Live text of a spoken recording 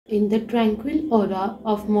In the tranquil aura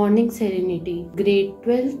of morning serenity, Grade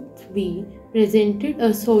 12th B presented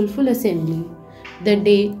a soulful assembly. The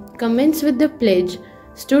day commenced with the pledge,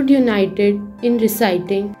 stood united in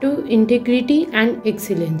reciting to integrity and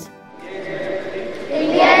excellence.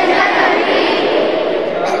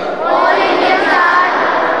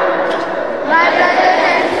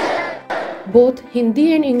 Both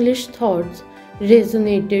Hindi and English thoughts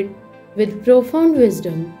resonated with profound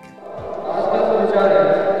wisdom.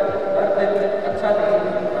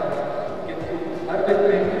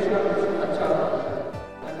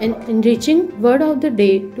 An enriching word of the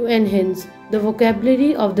day to enhance the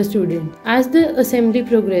vocabulary of the student. As the assembly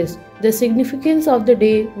progressed, the significance of the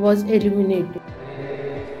day was illuminated.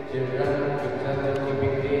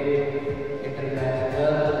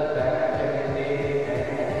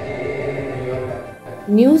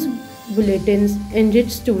 News bulletins enrich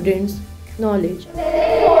students' knowledge.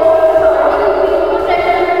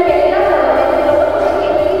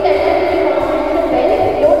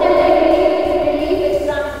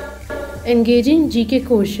 Engaging GK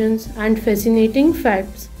questions and fascinating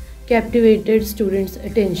facts captivated students'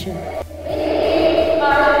 attention.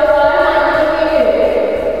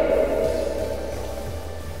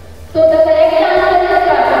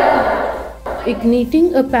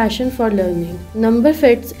 Igniting a passion for learning. Number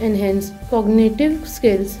fets enhance cognitive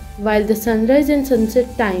skills, while the sunrise and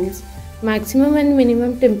sunset times, maximum and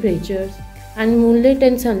minimum temperatures, and moonlight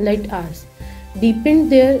and sunlight hours deepened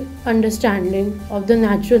their understanding of the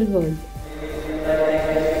natural world.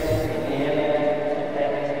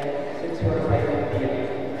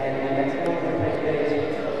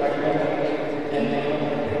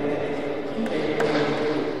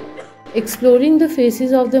 Exploring the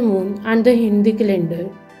phases of the moon and the Hindi calendar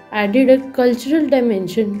added a cultural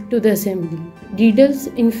dimension to the assembly. Readers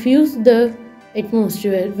infused the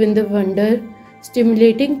atmosphere with the wonder,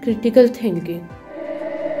 stimulating critical thinking.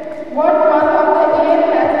 What one of the year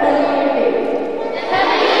has created?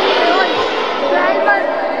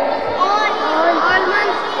 All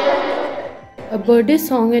months. A birthday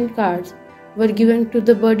song and cards were given to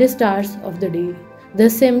the birthday stars of the day. The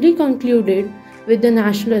assembly concluded with the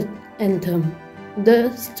national anthem.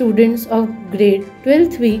 The students of grade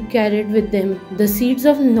 12th week carried with them the seeds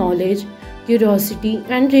of knowledge, curiosity,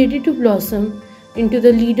 and ready to blossom into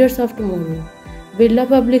the leaders of tomorrow. Birla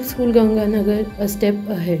Public School, Ganganagar, a step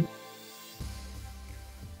ahead.